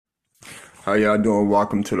How y'all doing?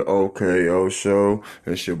 Welcome to the OKO show.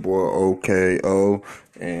 It's your boy OKO,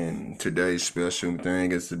 and today's special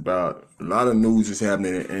thing is about a lot of news is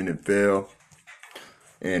happening in the NFL,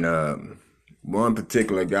 and one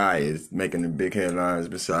particular guy is making the big headlines.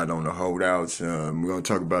 Beside on the holdouts, we're gonna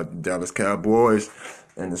talk about the Dallas Cowboys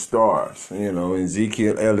and the Stars.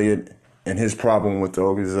 Ezekiel Elliott and his problem with the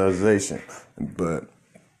organization, but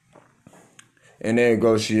in their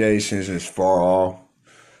negotiations is far off.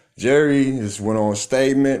 Jerry just went on a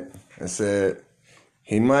statement and said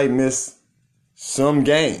he might miss some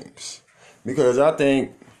games because I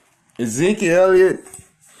think Ezekiel Elliott,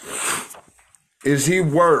 is he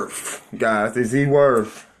worth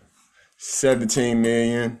 17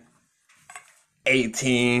 million,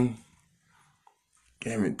 18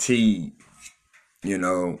 guaranteed,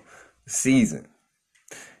 season?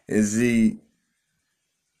 Is he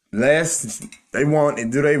less?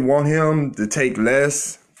 Do they want him to take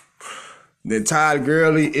less than Todd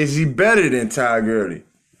Gurley? Is he better than Todd Gurley?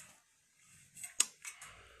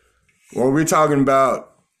 Well, we're talking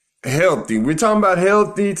about healthy. We're talking about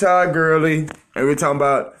healthy Todd Gurley, and we're talking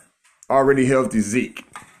about already healthy Zeke.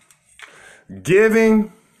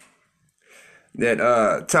 Given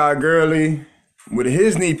that Todd Gurley, with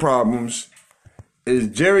his knee problems, is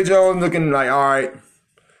Jerry Jones looking like, all right,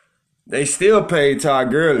 they still paid Todd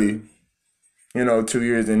Gurley, 2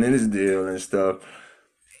 years in his deal and stuff,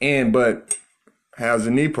 but has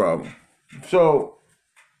a knee problem. So,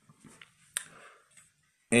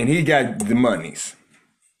 and he got the monies.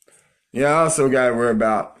 I also got to worry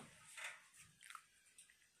about,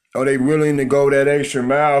 are they willing to go that extra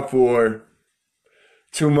mile for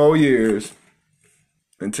 2 more years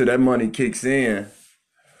until that money kicks in,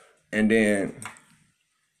 and then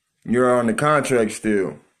you're on the contract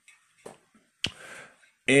still?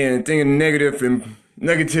 And thinking negative of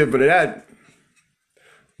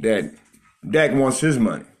that Dak wants his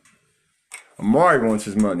money. Amari wants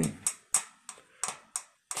his money.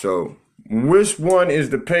 So, which one is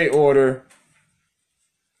the pay order?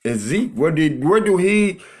 Is Zeke? Where do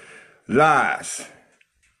he lies?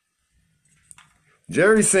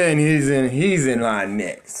 Jerry's saying he's in line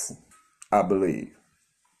next, I believe.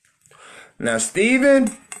 Now, Steven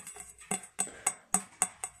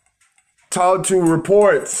talked to my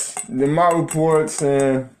reports,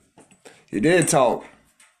 and he did talk.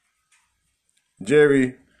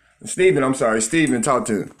 Steven talked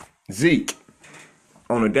to Zeke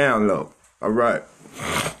on the down low. All right.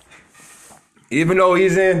 Even though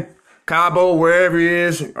he's in Cabo, wherever he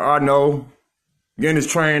is, I know, getting his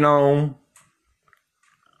train on,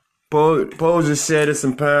 Posey shedded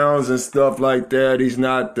some pounds and stuff like that. He's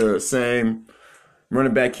not the same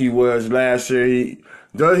running back he was last year.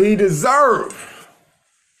 Does he deserve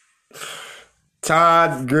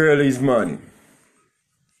Todd Gurley's money?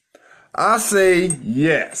 I say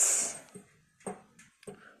yes.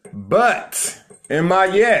 But in my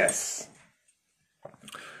yes,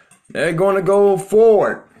 they're going to go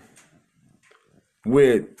forward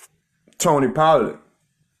with Tony Pollard.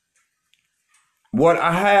 What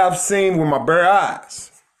I have seen with my bare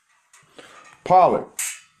eyes, Pollard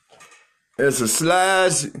is a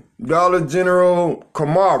slash Dollar General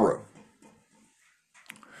Kamara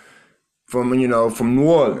from New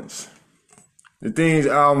Orleans. The things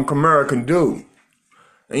Kamara can do.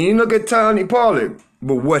 And you look at Tony Pollard,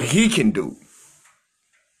 but what he can do.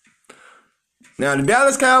 Now, the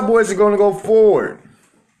Dallas Cowboys are going to go forward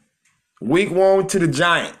week 1 to the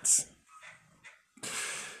Giants.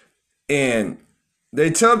 And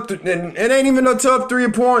it ain't even no tough 3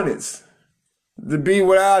 opponents to be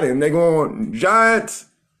without him. They're going Giants,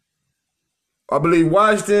 I believe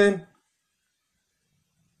Washington,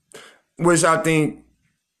 which I think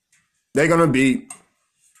they're going to beat.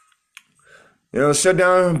 Shut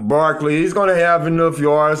down Barkley. He's going to have enough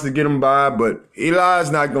yards to get him by, but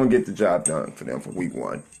Eli's not going to get the job done for them for week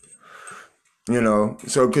 1.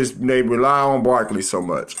 So because they rely on Barkley so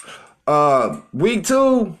much. Week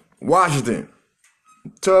 2, Washington.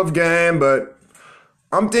 Tough game, but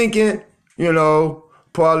I'm thinking,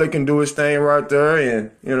 Pollard can do his thing right there,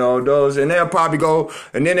 and, and they'll probably go,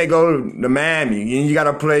 and then they go to Miami, and you got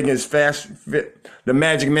to play against the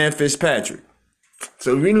Magic Man Fitzpatrick.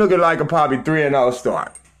 So we look at like a probably 3-0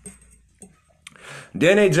 start.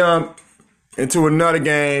 Then they jump into another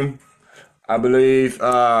game. I believe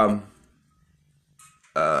it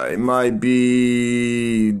might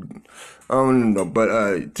be, I don't know,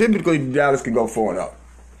 but typically Dallas can go 4-0.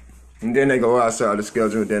 And then they go outside the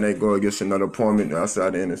schedule. Then they go against another opponent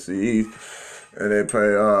outside the NFC East, and they play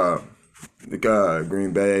the guy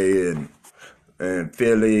Green Bay and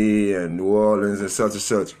Philly and New Orleans and such and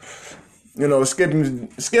such.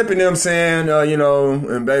 skipping them saying,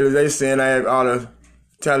 and Baylor, they saying I have all the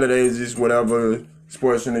talent ages, whatever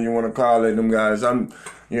sports center you want to call it, them guys, they're going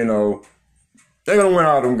to win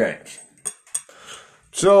all them games.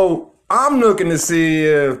 So I'm looking to see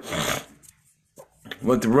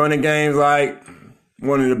what the running game's like.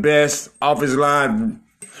 One of the best offensive line.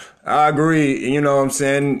 I agree. You know what I'm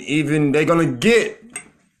saying? Even they're going to get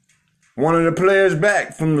one of the players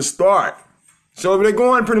back from the start. So they're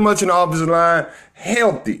going pretty much in the offensive line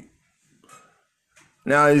healthy.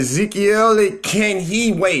 Now, Ezekiel, can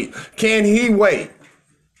he wait? Can he wait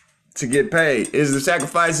to get paid? Is the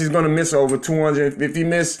sacrifice he's going to miss over 200? If he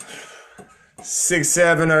miss 6,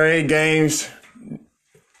 7, or 8 games,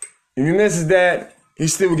 if he misses that, he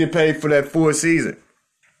still will get paid for that full season.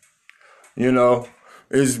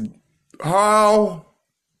 Is how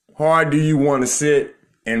hard do you want to sit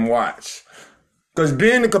and watch? Because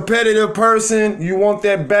being a competitive person, you want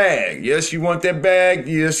that bag. Yes, you want that bag.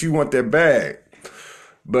 Yes, you want that bag.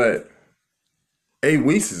 But 8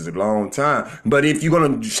 weeks is a long time. But if you're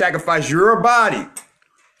going to sacrifice your body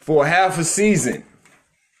for half a season,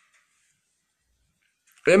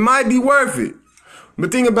 it might be worth it.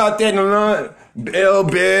 But think about that in the line.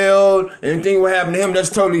 Bell, anything what happened to him, that's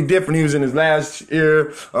totally different. He was in his last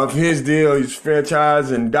year of his deal. He's franchise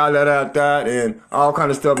and and all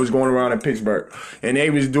kind of stuff was going around in Pittsburgh. And they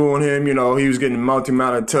was doing him, he was getting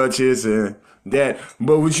multi-amount of touches and that.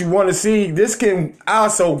 But what you want to see, this can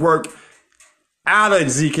also work out of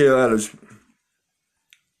Ezekiel Elliott's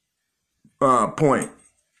point.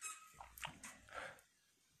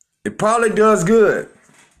 It probably does good.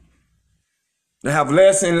 They have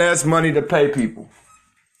less and less money to pay people.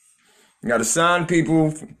 You got to sign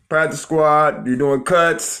people, practice squad, you're doing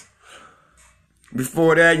cuts.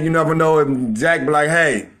 Before that, you never know if Zach be like,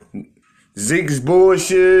 hey, Zeke's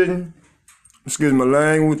bullshitting. Excuse my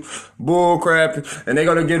language. Bull crap. And they're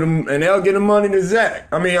going to get him, and they'll get the money to Zach.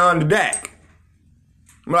 On the Dak.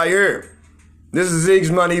 I'm like, here, this is Zeke's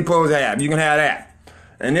money he's supposed to have. You can have that.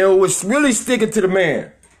 And they'll really stick it to the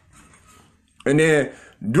man. And then,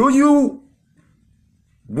 do you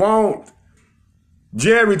want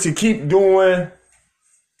Jerry to keep doing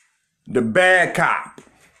the bad cop,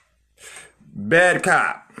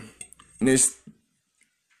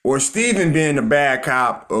 or Steven being the bad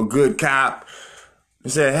cop or good cop,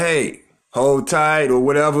 and say, hey, hold tight or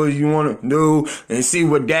whatever you want to do, and see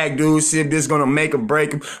what Dak do, see if this gonna make or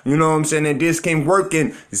break him. You know what I'm saying? And this can work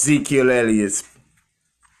in Ezekiel Elliott's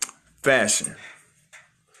fashion,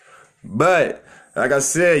 but like I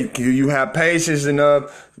said, you have patience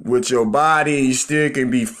enough with your body, you still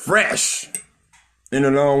can be fresh in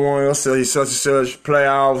the long run, so such and such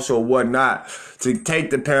playoffs or whatnot, to take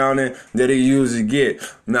the pounding that he usually get.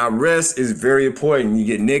 Now, rest is very important. You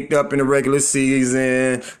get nicked up in the regular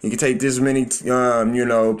season, you can take this many,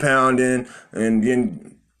 pounding, and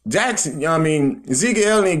then Ezekiel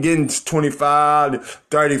Elliott getting 25 to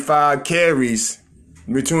 35 carries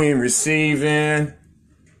between receiving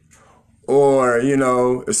or,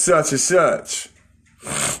 such and such.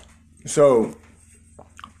 So,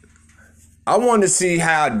 I want to see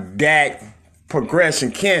how Dak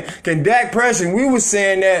progression can Dak progression. We were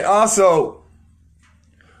saying that also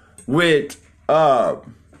with,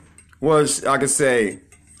 was, I could say,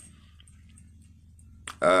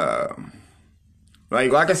 like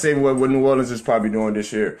I say, what New Orleans is probably doing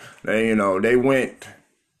this year. They went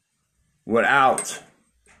without,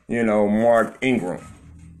 Mark Ingram.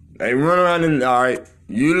 They run around and, all right,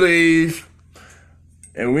 you leave,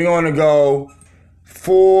 and we're going to go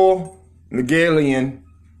full Nagalian,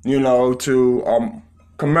 to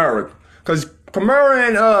Kamara. Because Kamara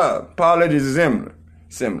and Pollard is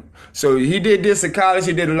similar. So he did this in college.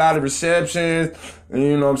 He did a lot of receptions,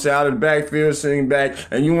 and, out of the backfield, sitting back.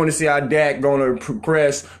 And you want to see how Dak going to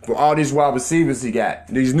progress for all these wide receivers he got.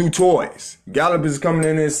 These new toys. Gallup is coming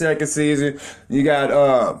in his second season. You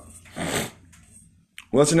got,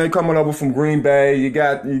 what's your name coming over from Green Bay? You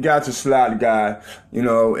got your slot guy,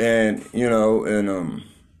 and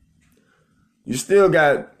you still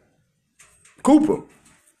got Cooper,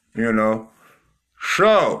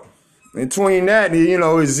 So, between that,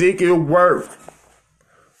 Ezekiel worked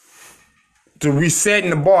to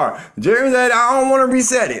resetting the bar. Jerry said, I don't want to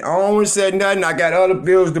reset it. I don't want to reset nothing. I got other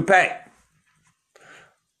bills to pay.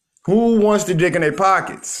 Who wants to dig in their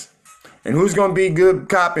pockets? And who's going to be good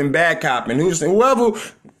cop and bad cop? And whoever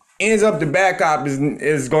ends up the bad cop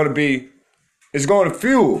is going to be, is going to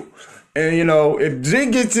fuel. And, if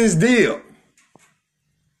Zeke gets his deal,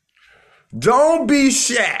 don't be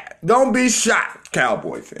shot. Don't be shot,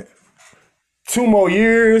 Cowboy fan. 2 more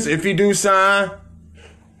years if he do sign.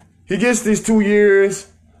 He gets these 2 years.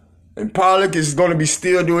 And Pollock is going to be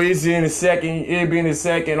still doing. He's in his second. He'll be in his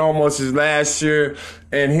second, almost his last year,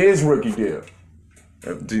 and his rookie deal.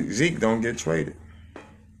 If Zeke don't get traded,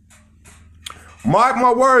 mark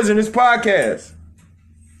my words in this podcast.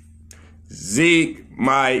 Zeke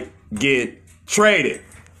might get traded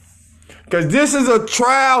because this is a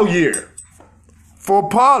trial year for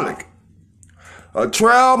Pollock, a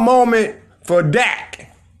trial moment for Dak.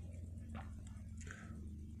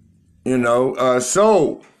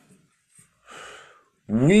 So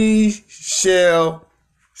we shall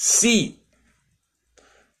see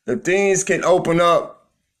if things can open up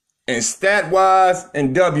and stat-wise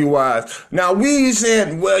and W-wise. Now, we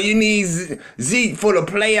said, well, you need Zeke for the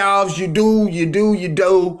playoffs. You do.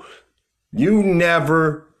 You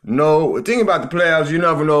never know. The thing about the playoffs, you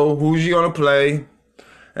never know who's you going to play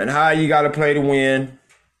and how you got to play to win.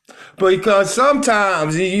 Because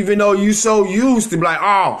sometimes, even though you so used to be like,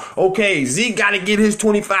 oh, okay, Zeke got to get his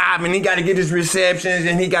 25 and he got to get his receptions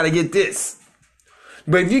and he got to get this.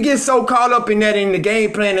 But if you get so caught up in that in the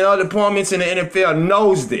game plan and other opponents in the NFL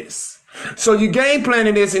knows this. So you game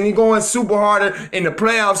planning this and you're going super harder in the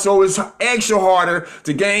playoffs, so it's extra harder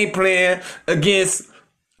to game plan against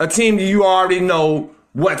a team that you already know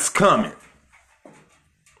what's coming.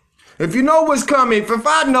 If you know what's coming, if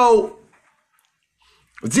I know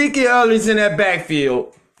Ezekiel Elliott's in that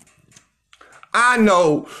backfield, I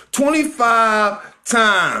know 25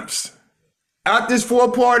 times out this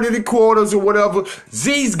 4 part of the quarters or whatever,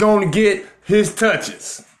 Zeke's going to get his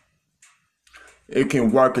touches. It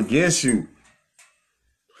can work against you.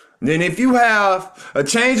 Then if you have a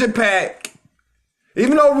change of pack,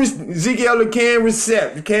 even though Ezekiel Elliott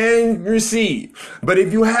can receive, but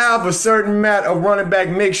if you have a certain amount of running back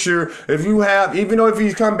mixture, even though if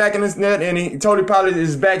he's come back in his net and Tony Pollard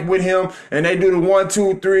is back with him and they do the 1,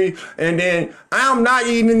 2, 3, and then I'm not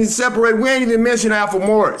even separate. We ain't even mention Alfred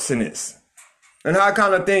Morris in this. And how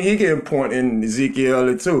kind of thing he can point in Ezekiel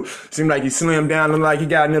Elliott too. Seemed like he slimmed down and like he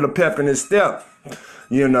got a little pep in his step.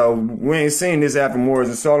 We ain't seen this Alfred Morris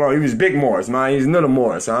in so long. He was Big Morris, man. He's little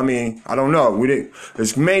Morris. I mean, I don't know.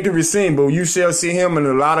 It's made to be seen, but you shall see him in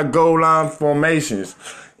a lot of goal line formations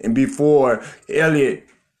and before Elliott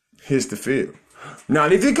hits the field. Now,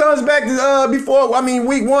 if he comes back week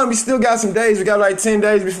 1, we still got some days. We got like 10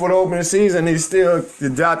 days before the opening season. He's still to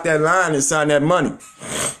dot that line and sign that money.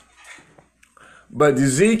 But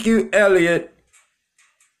Ezekiel Elliott,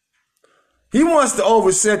 he wants to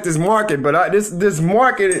overset this market, but this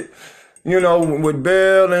market, with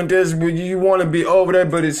Bell and this, you want to be over there,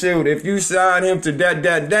 but it's shoot. If you sign him to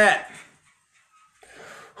that,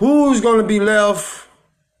 who's going to be left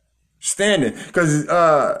standing? Because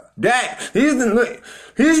Dak,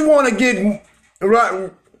 he's want to get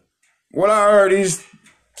right. What I heard, he's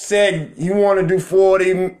said he want to do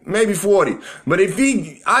 40, maybe 40. But I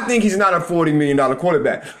think he's not a $40 million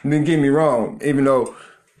quarterback. Don't get me wrong, even though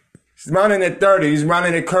he's running at 30. He's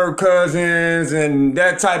running at Kirk Cousins and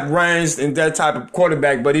that type of range and that type of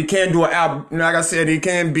quarterback. But he can't do like I said, he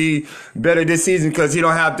can be better this season because he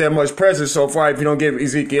don't have that much pressure so far if you don't give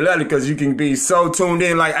Ezekiel Elliott, because you can be so tuned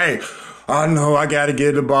in like, hey, I know I got to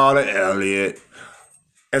get the ball to Elliott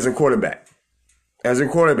as a quarterback.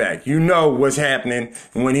 You know what's happening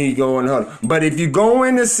when he go in the huddle. But if you go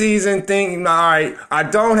in the season thinking, all right, I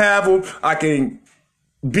don't have him, I can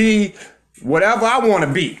be whatever I want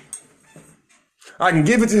to be. I can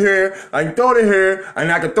give it to her, I can throw it to her,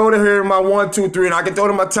 and I can throw it to her in my 1, 2, 3, and I can throw it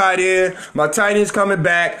to my tight end. My tight end's coming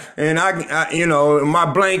back, and my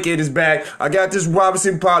blanket is back. I got this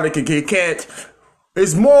Robinson Pollard can catch.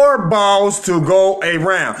 It's more balls to go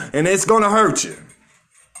around, and it's going to hurt you.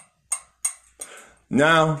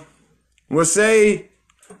 Now, we'll say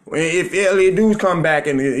if Elliott do come back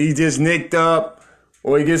and he just nicked up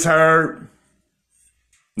or he gets hurt,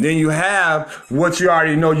 then you have what you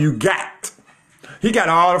already know you got. He got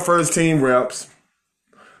all the first team reps.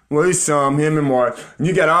 Well, he's him and Mark.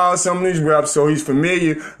 You got some of these reps, so he's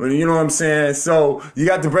familiar. You know what I'm saying? So you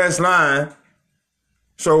got the best line.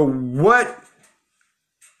 So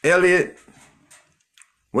Elliott,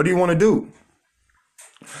 what do you want to do?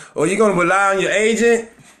 Or you going to rely on your agent,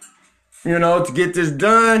 to get this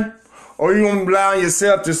done? Or you going to rely on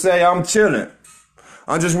yourself to say, I'm chilling.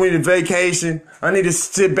 I just went on vacation. I need to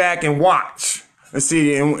sit back and watch and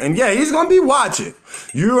see. And yeah, he's going to be watching.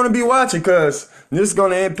 You're going to be watching because this is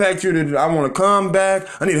going to impact you. I want to come back.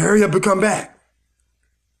 I need to hurry up and come back.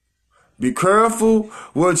 Be careful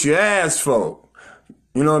what you ask for.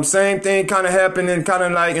 You know what I'm saying? Same thing kind of happened in kind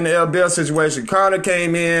of like in the L. Bell situation. Connor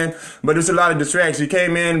came in, but there's a lot of distractions. He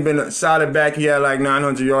came in, been solid back. He had like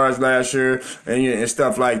 900 yards last year and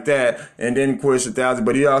stuff like that, and then pushed 1,000.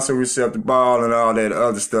 But he also received the ball and all that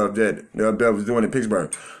other stuff that the L. Bell was doing in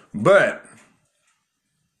Pittsburgh. But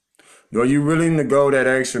are you willing to go that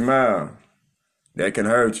extra mile? That can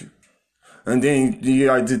hurt you. And then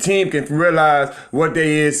the team can realize what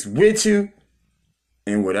they is with you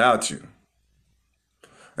and without you.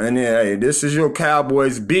 And then, hey, this is your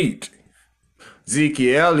Cowboys beat.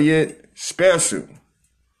 Zeke Elliott special.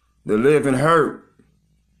 The living hurt.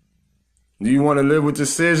 Do you want to live with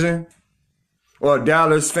decision? Or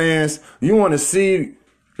Dallas fans, you want to see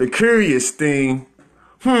the curious thing?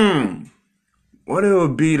 What it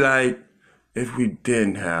would be like if we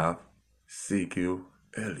didn't have Zeke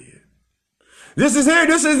Elliott. This is here.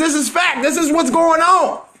 This is fact. This is what's going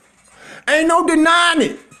on. Ain't no denying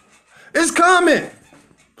it. It's coming.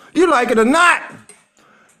 You like it or not,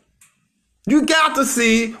 you got to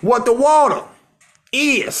see what the water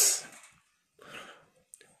is.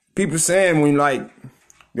 People saying when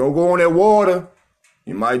go on that water,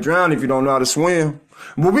 you might drown if you don't know how to swim.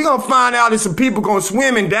 But we're going to find out if some people going to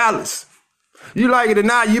swim in Dallas. You like it or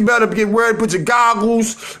not, you better get ready, put your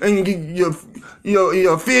goggles and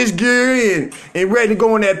your fish gear and ready to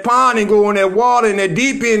go in that pond and go in that water in that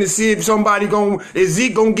deep end to see if is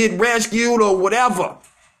Zeke going to get rescued or whatever.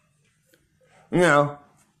 You know,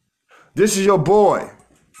 this is your boy,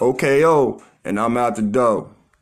 OKO, and I'm out the door.